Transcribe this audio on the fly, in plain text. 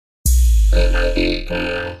let my beat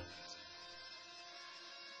down.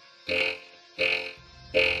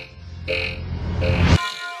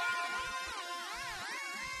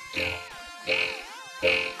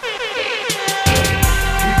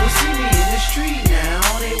 People see me in the street now,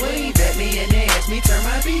 they wave at me and they ask me turn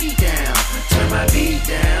my beat down, turn my beat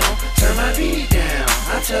down, turn my beat down.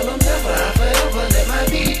 I tell them never, I forever let my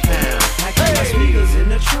beat pound. I keep my speakers in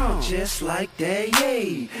the trunk, just like that,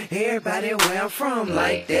 yay. Everybody where I'm from,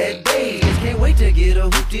 like that, day. Just can't wait to get a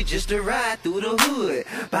hoopty just to ride through the hood.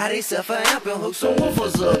 Buy they self a amp and hook some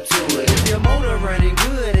woofers up to it. If your motor running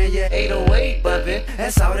good and your 808 bumping,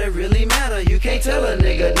 that's all that really matter. You can't tell a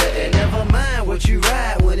nigga nothing. Never mind what you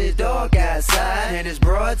ride when it's dark outside and it's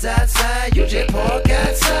broads outside. You just park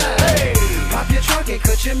outside. Hey, pop your trunk and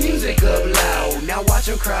cut your music up loud. Now watch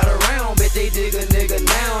them crowd around, bet they dig a nigga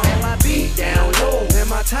now. And my beat down low and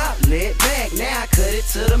my top lit back. Now I cut it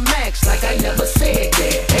to the max like I never said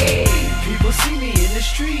that. Hey, people see me in the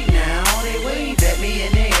street now, they wave at me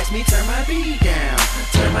and they ask me turn my beat down,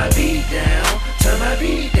 turn my beat down, turn my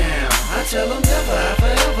beat down. I tell them never, I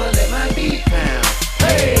forever let my beat pound.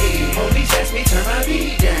 Hey, police ask me turn my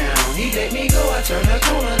beat down, he let me go, I turn the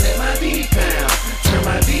corner, let my beat pound. Turn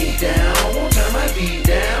my beat down, won't turn my beat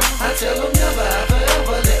down. I tell them never, I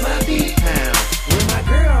forever let my beat pound. When my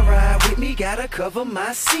girl ride with me, gotta cover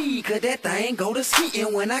my seat, cause that thing go to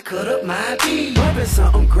skiing when I cut up my beat. Bumpin'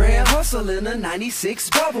 something grand, hustle in a 96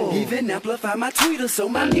 bubble. Even amplify my tweeter so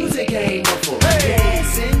my music ain't muffled. Hey,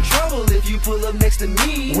 it's in trouble if you pull up next to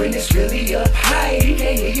me when it's really up high, you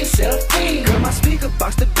can't hear yourself think. Cause my speaker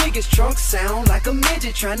box the biggest, trunk sound like a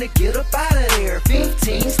midget trying to get up out of there.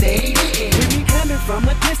 15 stayed in. Hear me coming from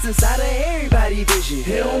a distance, out of everybody vision.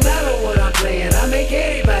 It don't matter what I'm playing, I make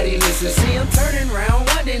everybody listen. See, I'm turning round,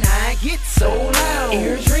 wondering how I get so loud.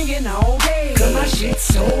 Ears ringing all day, cause my shit's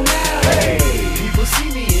so loud. Hey, people see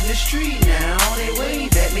me in the street now, they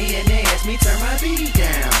wave at me and they ask me turn my beat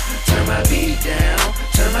down, turn my beat down,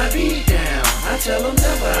 turn my beat down. I tell them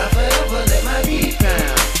never, I forever let my beat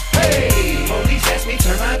pound. Hey, police ask me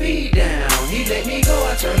turn my beat down, he let me go,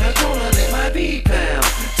 I turn the corner, let my beat pound.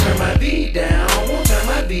 Turn my beat down, won't turn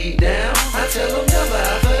my beat down. I tell them never,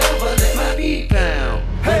 I forever let my beat pound.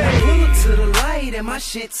 Hey, I pull up to the light and my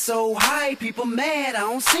shit so high, people mad, I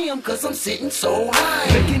don't see them cause I'm sitting so high.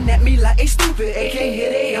 Looking at me like they stupid, they can't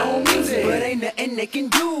hear their own music, but ain't nothing they can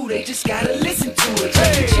do, they just gotta listen to it.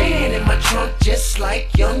 Jackie Chan in my trunk just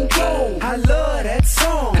like Young Joe. I love that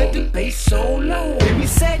song, cut the bass so low, they be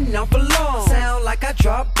setting off alarm, sound like I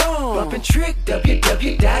drop bomb. Bumpin' Trick,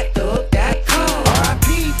 www.thug.com.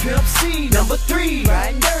 R.I.P. Pimp C, number 3,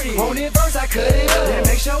 riding dirty. On that verse I cut it up, and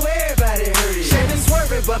make sure everybody heard it. Shaving,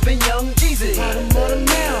 swerving, bumpin' Young Jeezy, bottom of the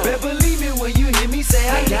mound. Better believe me when you hear me say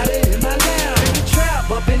I got it in my lounge. In the trap,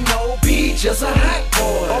 bumpin' no beat, just a hot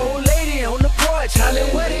boy. Old lady on the porch, hollering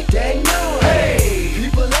what it that noise. Hey,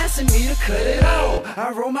 people asking me to cut it off, I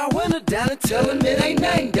roll my window down and tell them it ain't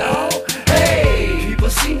nothing, dawg. Hey, people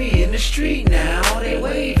see me in the street now, they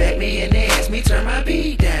wave at me and they ask me turn my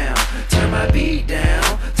beat down, turn my beat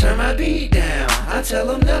down, turn my beat down. I tell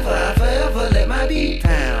them never, I forever let my beat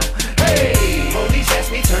pound. Hey, police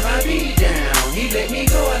ask me turn my beat down, he let me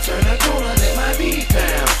go, I turn the corner, let my beat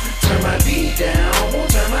pound. Turn my beat down.